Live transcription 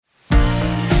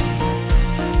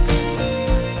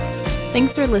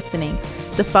Thanks for listening.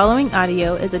 The following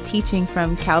audio is a teaching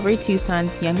from Calvary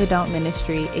Tucson's Young Adult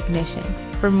Ministry, Ignition.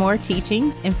 For more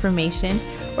teachings, information,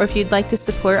 or if you'd like to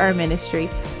support our ministry,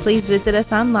 please visit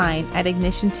us online at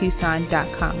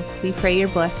ignitiontucson.com. We pray you're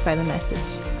blessed by the message.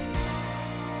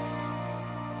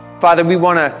 Father, we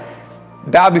want to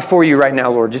bow before you right now,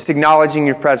 Lord, just acknowledging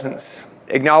your presence,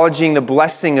 acknowledging the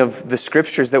blessing of the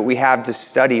scriptures that we have to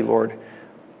study, Lord.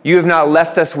 You have not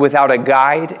left us without a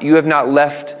guide. You have not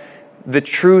left the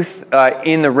truth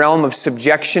in the realm of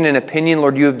subjection and opinion.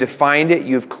 Lord, you have defined it.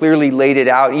 You have clearly laid it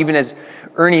out. Even as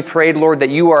Ernie prayed, Lord, that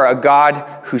you are a God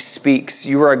who speaks.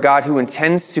 You are a God who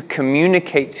intends to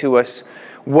communicate to us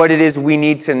what it is we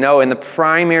need to know. And the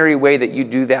primary way that you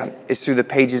do that is through the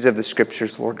pages of the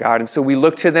scriptures, Lord God. And so we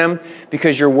look to them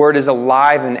because your word is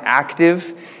alive and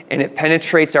active, and it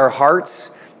penetrates our hearts,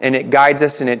 and it guides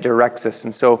us and it directs us.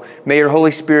 And so may your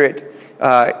Holy Spirit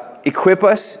equip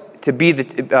us to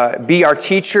be our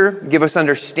teacher, give us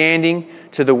understanding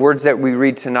to the words that we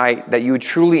read tonight, that you would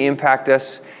truly impact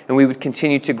us, and we would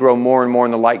continue to grow more and more in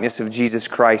the likeness of Jesus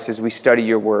Christ as we study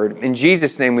your word. In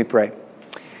Jesus' name we pray.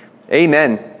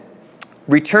 Amen.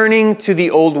 Returning to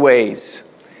the old ways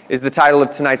is the title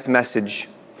of tonight's message.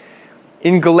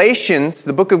 In Galatians,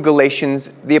 the book of Galatians,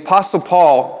 the Apostle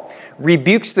Paul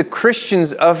rebukes the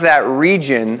Christians of that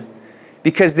region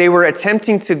because they were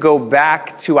attempting to go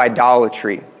back to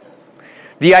idolatry.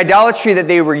 The idolatry that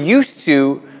they were used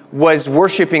to was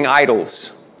worshiping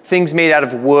idols, things made out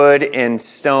of wood and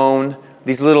stone,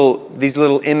 these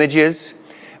little images.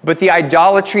 But the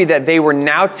idolatry that they were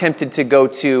now tempted to go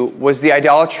to was the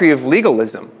idolatry of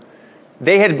legalism.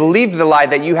 They had believed the lie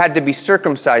that you had to be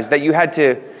circumcised, that you had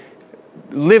to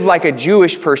live like a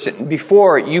Jewish person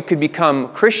before you could become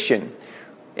Christian.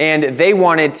 And they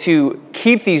wanted to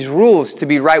keep these rules to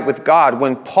be right with God,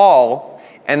 when Paul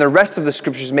and the rest of the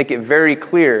scriptures make it very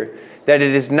clear that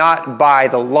it is not by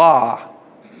the law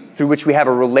through which we have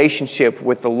a relationship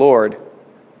with the Lord,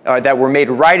 that we're made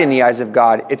right in the eyes of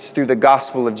God. It's through the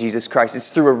gospel of Jesus Christ.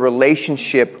 It's through a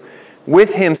relationship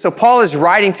with him. So Paul is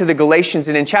writing to the Galatians,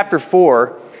 and in chapter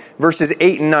 4, verses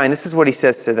 8 and 9, this is what he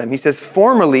says to them. He says,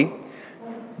 "Formerly,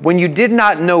 when you did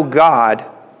not know God,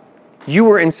 you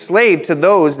were enslaved to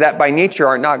those that by nature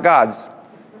are not gods."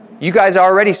 You guys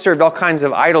already served all kinds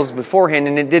of idols beforehand,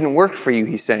 and it didn't work for you,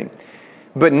 he's saying.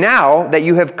 "But now that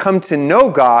you have come to know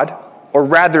God, or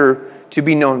rather to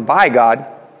be known by God,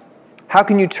 how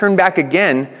can you turn back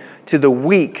again to the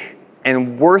weak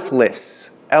and worthless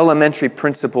elementary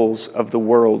principles of the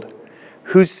world,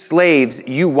 whose slaves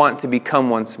you want to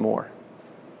become once more?"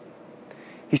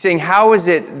 He's saying, how is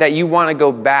it that you want to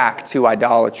go back to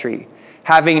idolatry?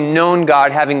 Having known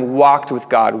God, having walked with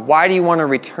God, why do you want to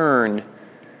return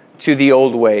to the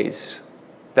old ways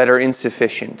that are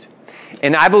insufficient?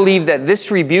 And I believe that this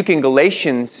rebuke in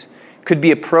Galatians could be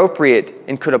appropriate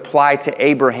and could apply to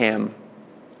Abraham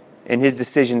and his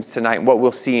decisions tonight, what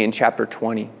we'll see in chapter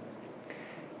 20.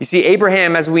 You see,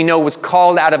 Abraham, as we know, was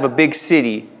called out of a big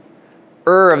city,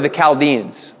 Ur of the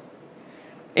Chaldeans.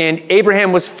 And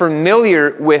Abraham was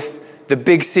familiar with the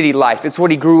big city life. It's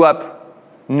what he grew up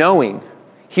knowing.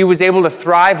 He was able to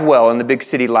thrive well in the big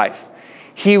city life.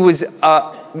 He was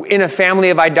in a family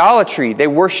of idolatry. They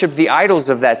worshiped the idols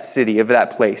of that city, of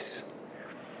that place.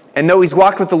 And though he's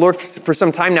walked with the Lord for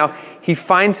some time now, he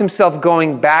finds himself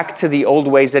going back to the old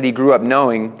ways that he grew up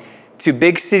knowing, to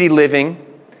big city living,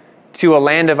 to a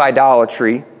land of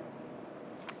idolatry.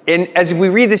 And as we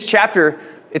read this chapter,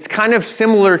 it's kind of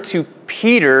similar to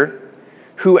Peter,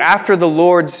 who after the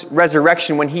Lord's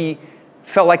resurrection, when he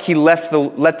felt like he let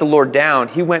the Lord down,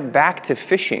 he went back to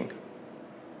fishing.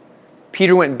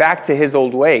 Peter went back to his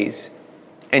old ways,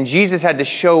 and Jesus had to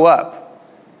show up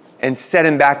and set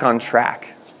him back on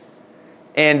track.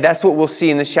 And that's what we'll see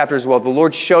in this chapter as well. The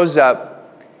Lord shows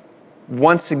up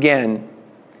once again,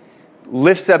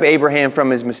 lifts up Abraham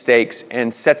from his mistakes,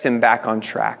 and sets him back on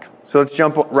track. So let's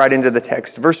jump right into the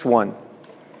text. Verse 1.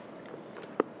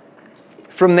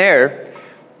 From there,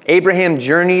 Abraham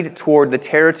journeyed toward the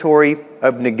territory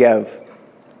of Negev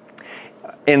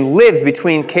and lived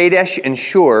between Kadesh and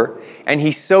Shur, and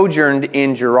he sojourned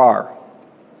in Gerar.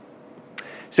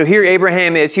 So here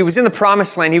Abraham is. He was in the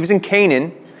promised land. He was in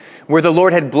Canaan, where the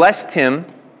Lord had blessed him.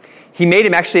 He made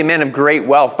him actually a man of great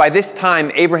wealth. By this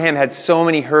time, Abraham had so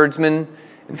many herdsmen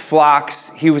and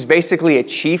flocks. He was basically a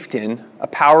chieftain, a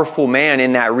powerful man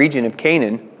in that region of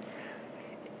Canaan.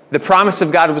 The promise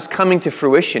of God was coming to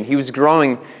fruition. He was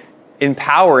growing in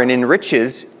power and in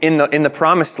riches in the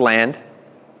promised land.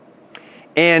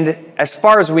 And as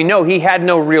far as we know, he had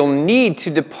no real need to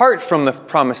depart from the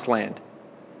promised land.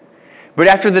 But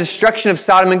after the destruction of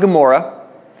Sodom and Gomorrah,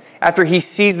 after he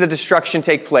sees the destruction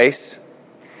take place,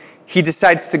 he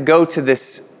decides to go to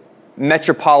this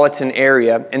metropolitan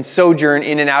area and sojourn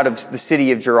in and out of the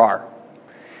city of Gerar.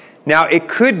 Now, it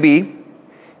could be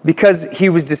because he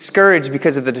was discouraged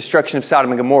because of the destruction of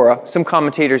Sodom and Gomorrah. Some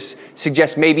commentators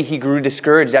suggest maybe he grew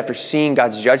discouraged after seeing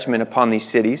God's judgment upon these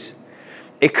cities.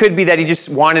 It could be that he just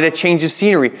wanted a change of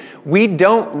scenery. We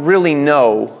don't really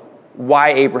know why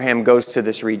Abraham goes to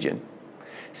this region.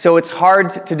 So it's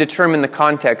hard to determine the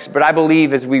context, but I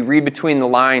believe as we read between the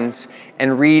lines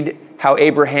and read how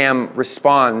Abraham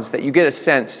responds, that you get a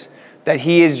sense that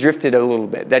he is drifted a little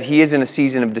bit, that he is in a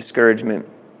season of discouragement.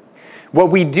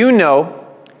 What we do know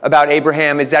about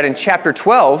Abraham is that in chapter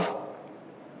 12,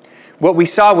 what we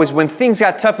saw was when things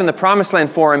got tough in the promised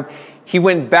land for him, he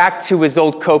went back to his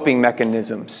old coping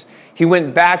mechanisms. He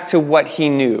went back to what he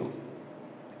knew,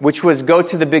 which was go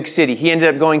to the big city. He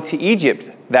ended up going to Egypt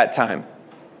that time,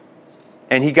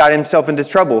 and he got himself into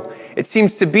trouble. It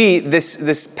seems to be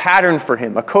this pattern for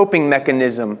him, a coping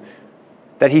mechanism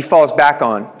that he falls back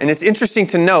on. And it's interesting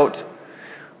to note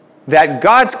that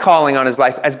God's calling on his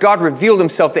life, as God revealed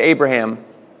himself to Abraham,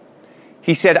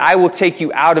 he said, I will take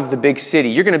you out of the big city.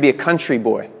 You're going to be a country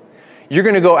boy. You're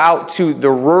going to go out to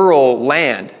the rural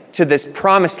land, to this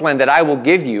promised land that I will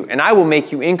give you, and I will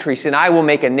make you increase, and I will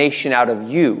make a nation out of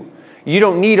you. You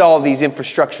don't need all these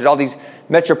infrastructures, all these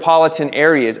metropolitan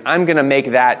areas. I'm going to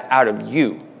make that out of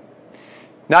you.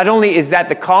 Not only is that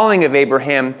the calling of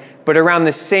Abraham, but around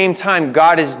the same time,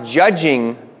 God is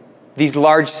judging these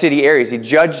large city areas. He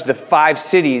judged the 5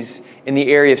 cities in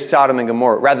the area of Sodom and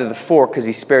Gomorrah, rather the 4 because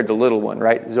he spared the little one,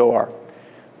 right? Zoar.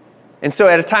 And so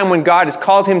at a time when God has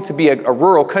called him to be a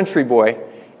rural country boy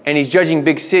and he's judging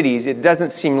big cities, it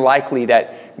doesn't seem likely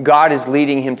that God is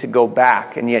leading him to go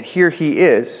back. And yet here he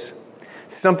is.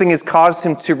 Something has caused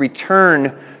him to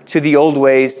return to the old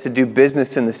ways to do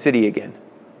business in the city again.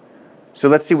 So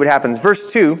let's see what happens.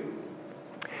 Verse 2,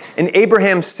 and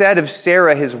Abraham said of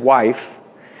Sarah his wife,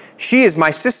 she is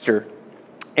my sister.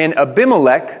 And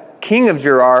Abimelech, king of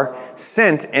Gerar,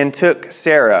 sent and took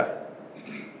Sarah.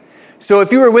 So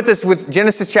if you were with us with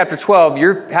Genesis chapter 12,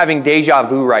 you're having deja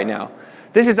vu right now.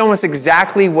 This is almost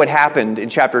exactly what happened in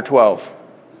chapter 12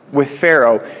 with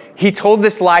Pharaoh. He told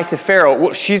this lie to Pharaoh,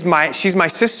 well, she's my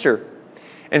sister.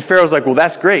 And Pharaoh's like, well,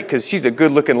 that's great because she's a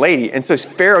good-looking lady. And so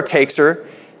Pharaoh takes her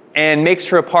and makes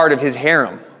her a part of his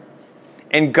harem.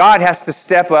 And God has to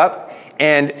step up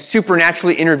and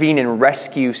supernaturally intervene and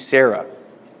rescue Sarah.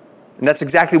 And that's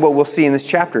exactly what we'll see in this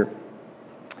chapter.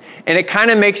 And it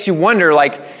kind of makes you wonder,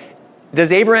 like,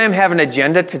 does Abraham have an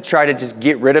agenda to try to just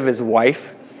get rid of his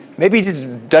wife? Maybe he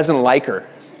just doesn't like her.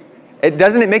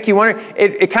 Doesn't it make you wonder?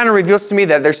 It kind of reveals to me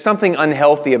that there's something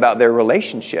unhealthy about their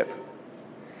relationship.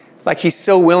 Like he's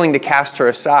so willing to cast her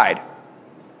aside.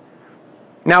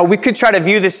 Now, we could try to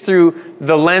view this through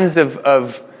the lens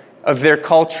of their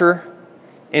culture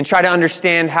and try to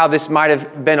understand how this might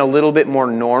have been a little bit more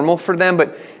normal for them.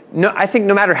 But no, I think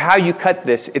no matter how you cut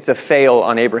this, it's a fail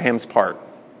on Abraham's part.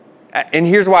 And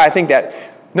here's why I think that.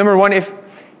 Number one, if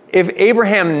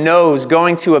Abraham knows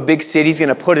going to a big city is going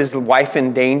to put his wife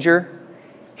in danger,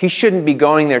 he shouldn't be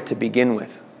going there to begin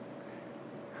with.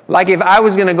 Like if I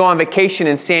was going to go on vacation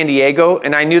in San Diego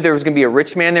and I knew there was going to be a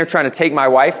rich man there trying to take my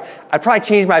wife, I'd probably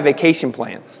change my vacation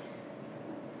plans.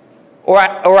 Or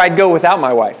I'd go without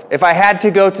my wife. If I had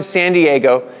to go to San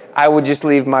Diego, I would just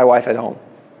leave my wife at home,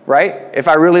 right? If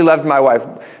I really loved my wife.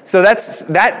 So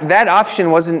that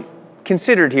option wasn't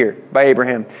considered here by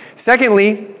Abraham.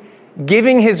 Secondly,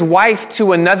 giving his wife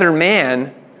to another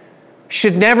man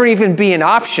should never even be an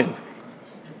option.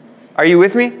 Are you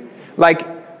with me? Like,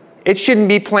 it shouldn't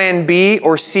be plan B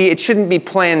or C. It shouldn't be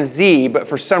plan Z, but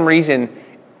for some reason,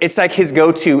 it's like his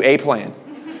go-to A plan.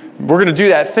 We're going to do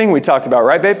that thing we talked about,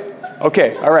 right, babe?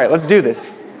 Okay, all right, let's do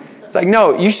this. It's like,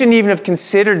 no, you shouldn't even have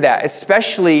considered that,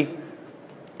 especially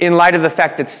in light of the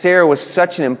fact that Sarah was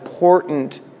such an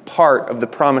important part of the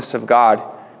promise of God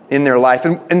in their life.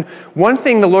 And one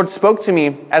thing the Lord spoke to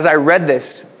me as I read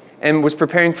this and was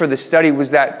preparing for this study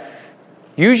was that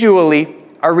usually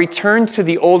our return to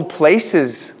the old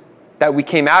places that we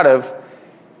came out of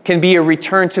can be a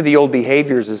return to the old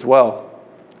behaviors as well.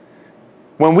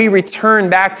 When we return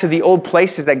back to the old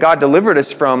places that God delivered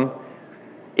us from,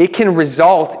 it can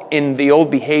result in the old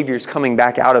behaviors coming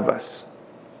back out of us.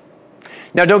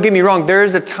 Now, don't get me wrong. There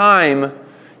is a time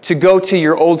to go to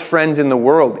your old friends in the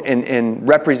world and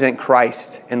represent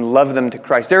Christ and love them to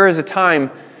Christ. There is a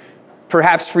time,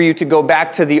 perhaps, for you to go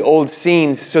back to the old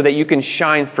scenes so that you can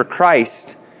shine for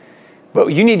Christ. But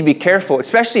you need to be careful,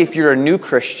 especially if you're a new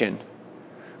Christian.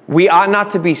 We ought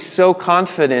not to be so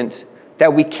confident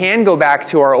that we can go back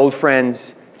to our old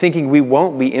friends thinking we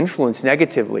won't be influenced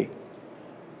negatively.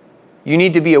 You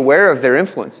need to be aware of their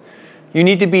influence. You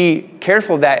need to be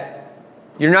careful that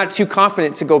you're not too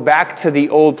confident to go back to the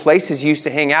old places you used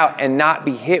to hang out and not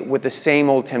be hit with the same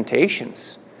old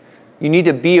temptations. You need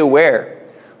to be aware.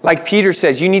 Like Peter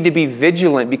says, you need to be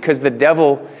vigilant because the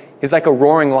devil is like a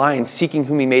roaring lion seeking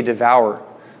whom he may devour.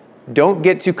 Don't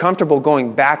get too comfortable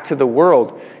going back to the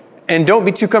world. And don't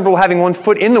be too comfortable having one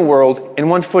foot in the world and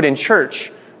one foot in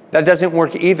church. That doesn't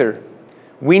work either.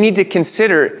 We need to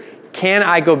consider, can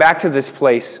I go back to this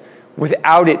place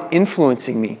without it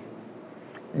influencing me?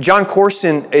 John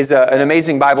Corson is an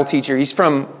amazing Bible teacher. He's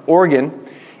from Oregon,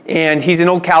 and he's an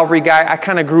old Calvary guy. I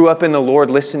kind of grew up in the Lord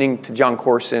listening to John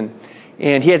Corson.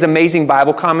 And he has amazing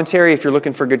Bible commentary if you're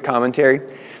looking for good commentary.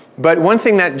 But one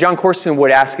thing that John Corson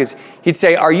would ask is, he'd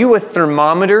say, are you a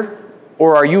thermometer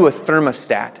or are you a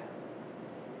thermostat?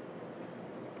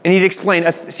 And he'd explain,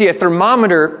 a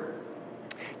thermometer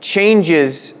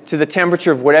changes to the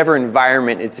temperature of whatever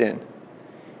environment it's in.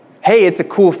 Hey, it's a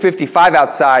cool 55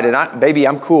 outside, and baby,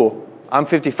 I'm cool. I'm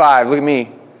 55, look at me.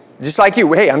 Just like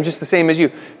you. Hey, I'm just the same as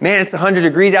you. Man, it's 100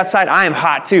 degrees outside. I am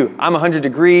hot too. I'm 100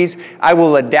 degrees. I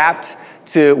will adapt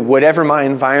to whatever my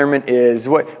environment is.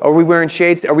 What are we wearing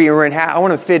shades? Are we wearing hat? I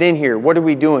want to fit in here. What are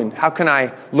we doing? How can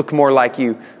I look more like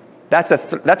you? That's a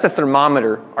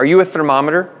thermometer. Are you a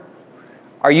thermometer?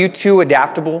 Are you too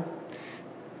adaptable?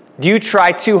 Do you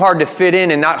try too hard to fit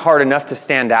in and not hard enough to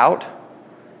stand out?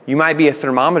 You might be a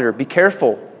thermometer. Be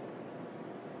careful.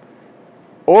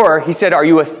 Or, he said, are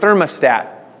you a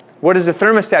thermostat? What does a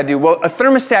thermostat do? Well, a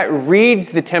thermostat reads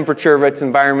the temperature of its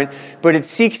environment, but it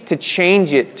seeks to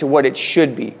change it to what it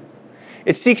should be.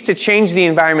 It seeks to change the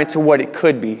environment to what it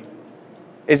could be.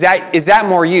 Is that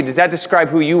more you? Does that describe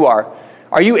who you are?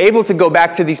 Are you able to go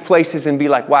back to these places and be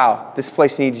like, wow, this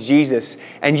place needs Jesus,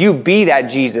 and you be that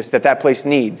Jesus that place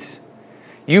needs?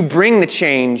 You bring the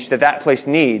change that place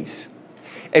needs.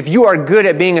 If you are good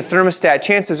at being a thermostat,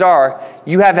 chances are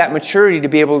you have that maturity to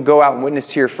be able to go out and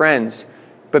witness to your friends.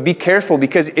 But be careful,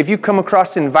 because if you come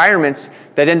across environments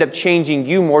that end up changing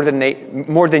you more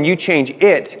than you change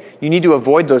it, you need to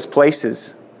avoid those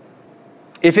places.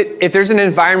 If there's an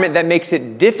environment that makes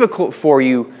it difficult for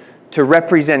you to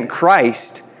represent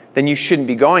Christ, then you shouldn't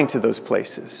be going to those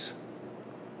places.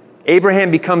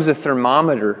 Abraham becomes a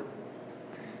thermometer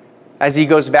as he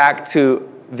goes back to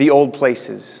the old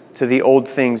places, to the old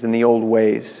things and the old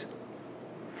ways.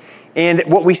 And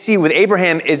what we see with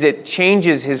Abraham is it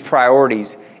changes his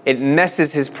priorities. It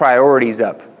messes his priorities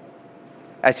up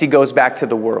as he goes back to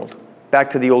the world, back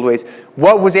to the old ways.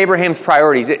 What was Abraham's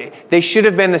priorities? They should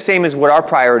have been the same as what our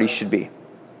priorities should be.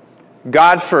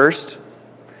 God first,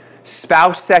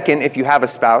 spouse second if you have a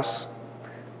spouse,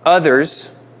 others,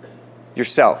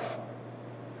 yourself.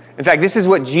 In fact, this is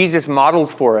what Jesus modeled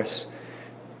for us.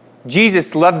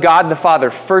 Jesus loved God the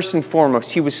Father first and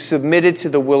foremost. He was submitted to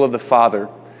the will of the Father,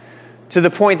 to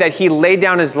the point that he laid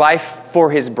down his life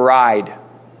for his bride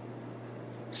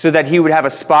so that he would have a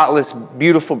spotless,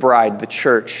 beautiful bride, the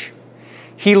church.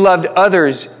 He loved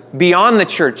others beyond the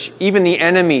church, even the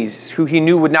enemies who he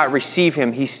knew would not receive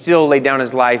him. He still laid down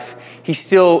his life. He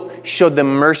still showed them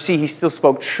mercy. He still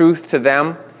spoke truth to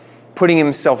them, putting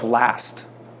himself last.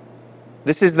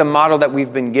 This is the model that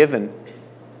we've been given.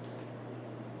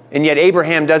 And yet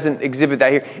Abraham doesn't exhibit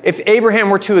that here. If Abraham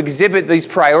were to exhibit these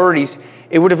priorities,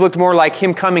 it would have looked more like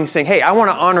him coming saying, hey, I want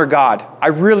to honor God.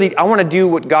 I want to do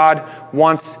what God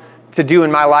wants to do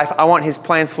in my life. I want his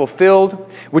plans fulfilled,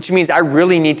 which means I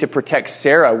really need to protect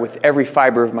Sarah with every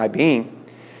fiber of my being,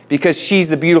 because she's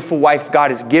the beautiful wife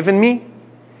God has given me,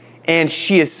 and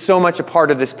she is so much a part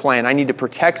of this plan. I need to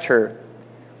protect her,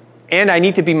 and I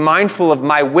need to be mindful of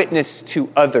my witness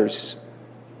to others.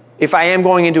 If I am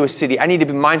going into a city, I need to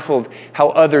be mindful of how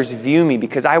others view me,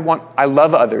 because I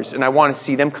love others and I want to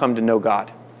see them come to know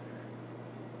God.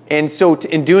 And so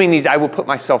in doing these, I will put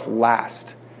myself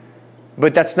last.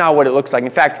 But that's not what it looks like. In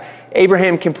fact,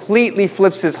 Abraham completely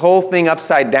flips his whole thing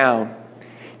upside down.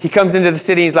 He comes into the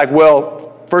city, he's like,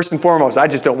 well, first and foremost, I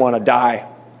just don't want to die.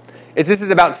 This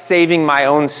is about saving my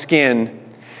own skin.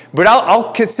 But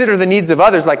I'll consider the needs of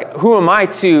others. Like, who am I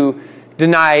to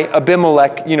deny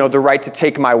Abimelech, the right to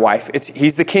take my wife?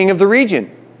 He's the king of the region.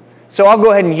 So I'll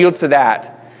go ahead and yield to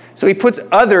that. So he puts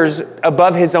others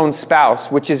above his own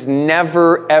spouse, which is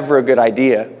never, ever a good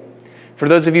idea. For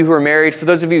those of you who are married, for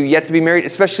those of you yet to be married,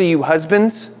 especially you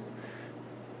husbands,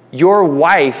 your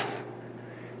wife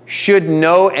should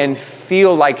know and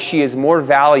feel like she is more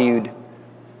valued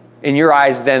in your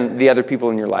eyes than the other people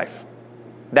in your life.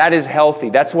 That is healthy.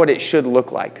 That's what it should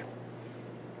look like.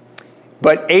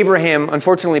 But Abraham,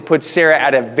 unfortunately, puts Sarah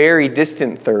at a very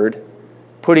distant third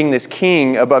putting this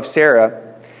king above Sarah.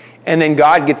 And then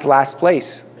God gets last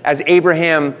place as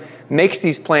Abraham makes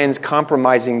these plans,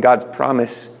 compromising God's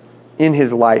promise in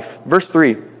his life. Verse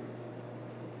 3. It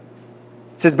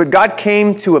says, "But God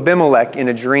came to Abimelech in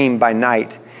a dream by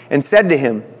night and said to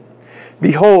him,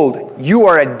 'Behold, you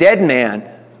are a dead man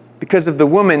because of the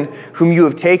woman whom you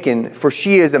have taken, for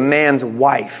she is a man's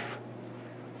wife.'"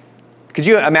 Could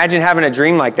you imagine having a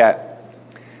dream like that?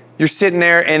 You're sitting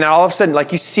there and all of a sudden,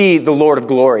 like, you see the Lord of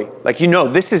glory. Like, you know,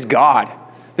 this is God.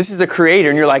 This is the creator.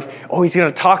 And you're like, oh, he's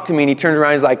going to talk to me. And he turns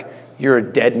around and he's like, "You're a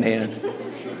dead man."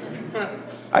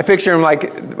 I picture him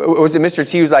like, was it Mr.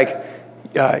 T who's like,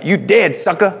 "You dead,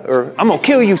 sucker," or "I'm going to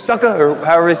kill you, sucker," or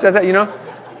however he says that, you know?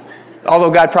 Although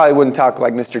God probably wouldn't talk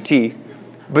like Mr. T.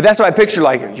 But that's what I picture,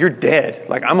 like, "You're dead.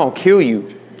 Like, I'm going to kill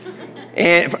you."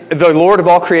 And the Lord of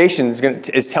all creation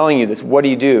is telling you this. What do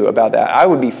you do about that? I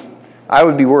would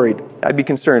be worried. I'd be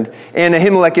concerned. And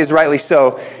Ahimelech is rightly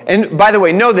so. And by the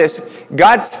way, know this.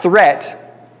 God's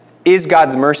threat is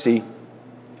God's mercy.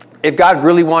 If God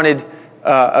really wanted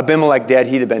Abimelech dead,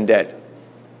 he'd have been dead.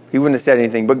 He wouldn't have said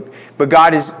anything. But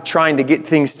God is trying to get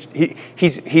things,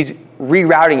 he's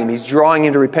rerouting him. He's drawing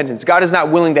him to repentance. God is not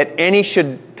willing that any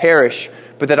should perish,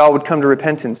 but that all would come to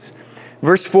repentance.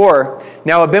 Verse 4,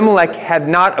 "Now Abimelech had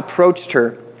not approached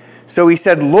her. So he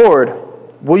said, 'Lord,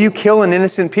 will you kill an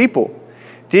innocent people?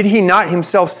 Did he not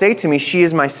himself say to me, she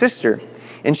is my sister?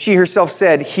 And she herself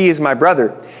said, he is my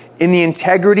brother. In the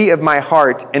integrity of my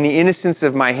heart and the innocence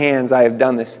of my hands, I have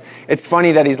done this.'" It's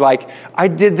funny that he's like, I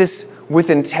did this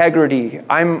with integrity.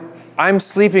 I'm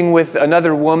sleeping with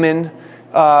another woman,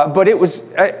 but I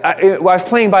was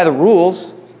playing by the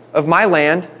rules of my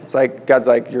land. It's like, God's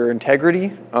like, "Your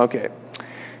integrity? Okay."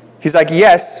 He's like,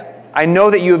 "Yes, I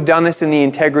know that you have done this in the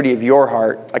integrity of your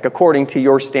heart, like according to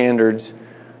your standards.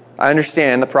 I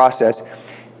understand the process.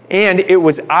 And it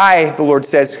was I," the Lord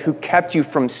says, "who kept you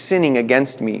from sinning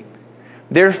against me.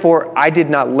 Therefore, I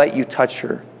did not let you touch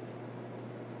her."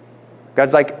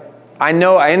 God's like, I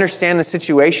know, I understand the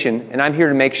situation, and I'm here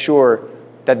to make sure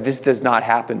that this does not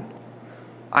happen.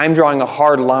 I'm drawing a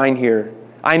hard line here.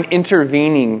 I'm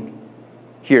intervening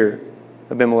here,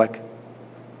 Abimelech.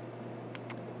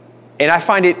 And I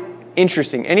find it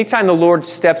interesting. Anytime the Lord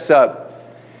steps up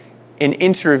and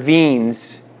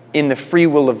intervenes in the free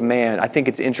will of man, I think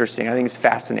it's interesting. I think it's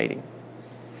fascinating.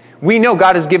 We know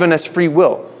God has given us free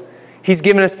will. He's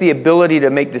given us the ability to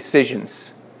make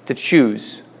decisions, to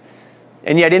choose.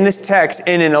 And yet in this text,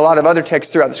 and in a lot of other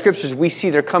texts throughout the scriptures, we see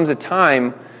there comes a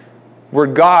time where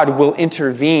God will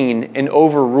intervene and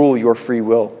overrule your free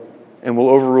will, and will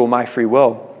overrule my free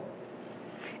will.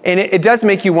 And it does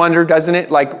make you wonder, doesn't it?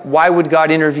 Like, why would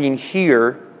God intervene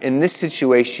here in this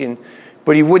situation,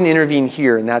 but he wouldn't intervene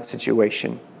here in that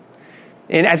situation?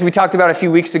 And as we talked about a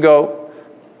few weeks ago,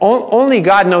 only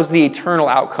God knows the eternal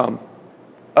outcome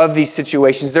of these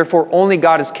situations. Therefore, only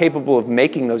God is capable of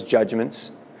making those judgments.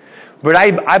 But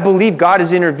I believe God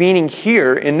is intervening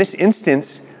here in this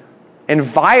instance and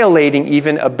violating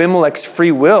even Abimelech's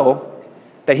free will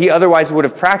that he otherwise would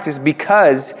have practiced,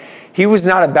 because he was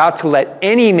not about to let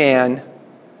any man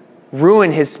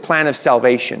ruin his plan of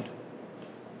salvation.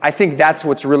 I think that's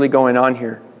what's really going on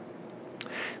here.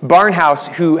 Barnhouse,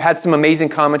 who had some amazing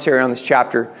commentary on this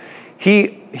chapter,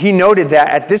 he noted that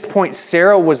at this point,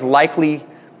 Sarah was likely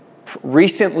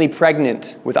recently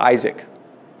pregnant with Isaac.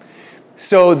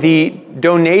 So the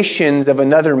donations of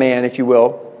another man, if you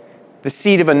will, the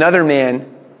seed of another man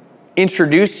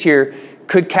introduced here,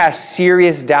 could cast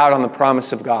serious doubt on the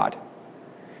promise of God.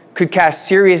 Could cast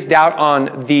serious doubt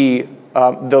on the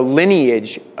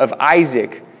lineage of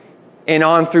Isaac and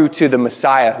on through to the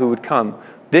Messiah who would come.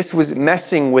 This was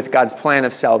messing with God's plan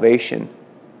of salvation.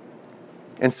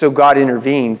 And so God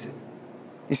intervenes.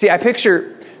 You see, I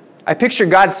picture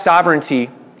God's sovereignty.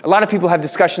 A lot of people have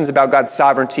discussions about God's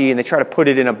sovereignty, and they try to put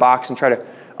it in a box and try to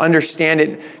understand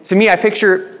it. To me,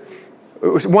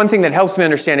 one thing that helps me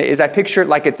understand it is I picture it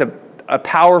like it's a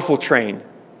powerful train,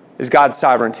 is God's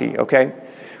sovereignty, okay?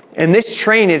 And this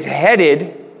train is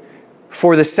headed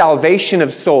for the salvation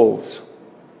of souls.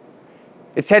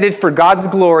 It's headed for God's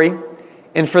glory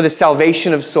and for the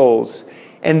salvation of souls.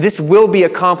 And this will be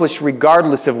accomplished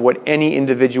regardless of what any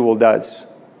individual does.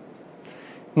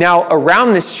 Now,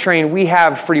 around this train, we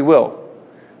have free will.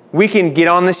 We can get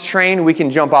on this train. We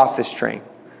can jump off this train.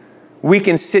 We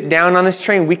can sit down on this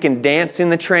train. We can dance in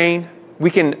the train. We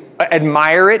can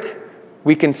admire it.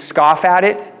 We can scoff at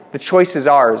it. The choice is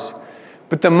ours.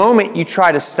 But the moment you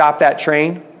try to stop that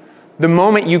train, the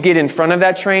moment you get in front of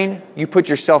that train, you put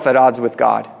yourself at odds with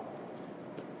God.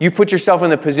 You put yourself in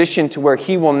the position to where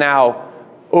he will now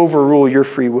overrule your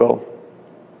free will.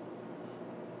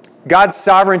 God's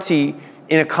sovereignty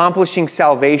in accomplishing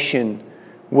salvation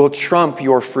will trump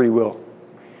your free will.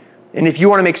 And if you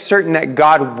want to make certain that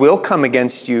God will come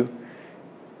against you,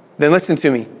 then listen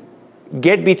to me.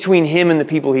 Get between him and the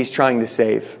people he's trying to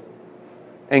save,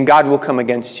 and God will come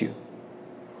against you.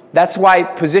 That's why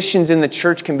positions in the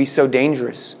church can be so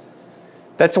dangerous.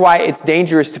 That's why it's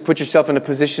dangerous to put yourself in a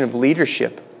position of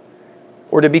leadership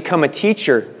or to become a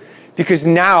teacher, because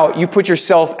now you put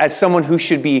yourself as someone who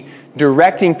should be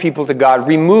directing people to God,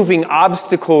 removing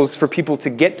obstacles for people to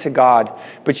get to God,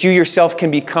 but you yourself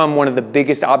can become one of the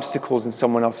biggest obstacles in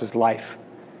someone else's life.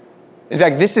 In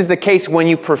fact, this is the case when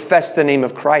you profess the name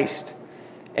of Christ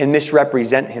and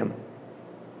misrepresent him.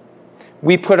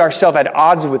 We put ourselves at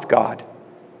odds with God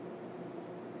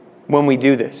when we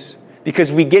do this,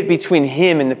 because we get between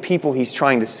him and the people he's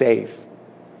trying to save.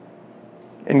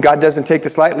 And God doesn't take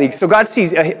this lightly. So God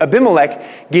sees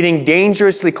Abimelech getting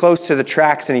dangerously close to the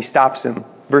tracks, and he stops him.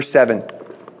 Verse 7.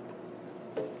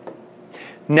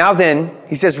 Now then,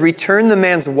 he says, return the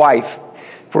man's wife,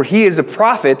 for he is a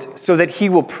prophet, so that he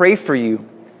will pray for you,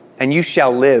 and you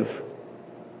shall live.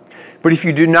 But if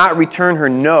you do not return her,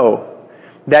 know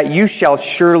that you shall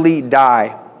surely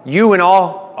die, you and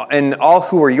all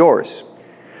who are yours.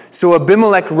 So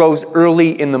Abimelech rose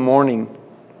early in the morning.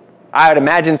 I would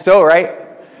imagine so, right?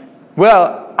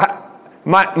 Well,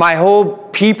 my whole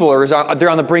people they're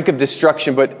on the brink of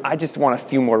destruction, but I just want a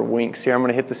few more winks here. I'm going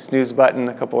to hit the snooze button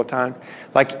a couple of times.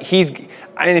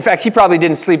 And in fact, he probably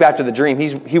didn't sleep after the dream.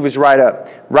 He was right up,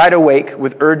 right awake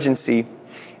with urgency.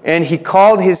 And he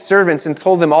called his servants and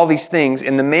told them all these things.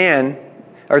 And the men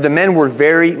were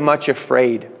very much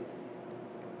afraid.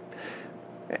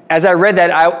 As I read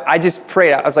that, I just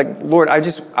prayed. I was like, Lord,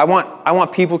 I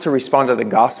want people to respond to the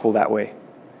gospel that way.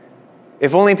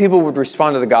 If only people would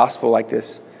respond to the gospel like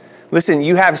this. Listen,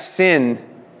 you have sin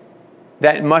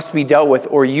that must be dealt with,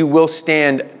 or you will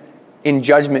stand in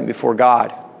judgment before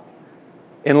God.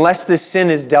 Unless this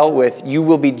sin is dealt with, you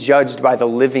will be judged by the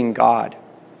living God.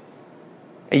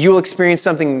 And you will experience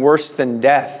something worse than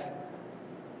death.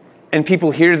 And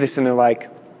people hear this and they're like,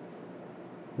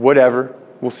 whatever,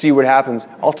 we'll see what happens.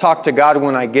 I'll talk to God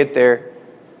when I get there.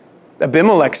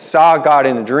 Abimelech saw God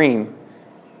in a dream,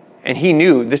 and he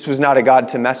knew this was not a God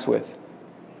to mess with.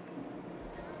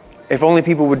 If only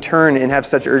people would turn and have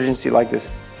such urgency like this.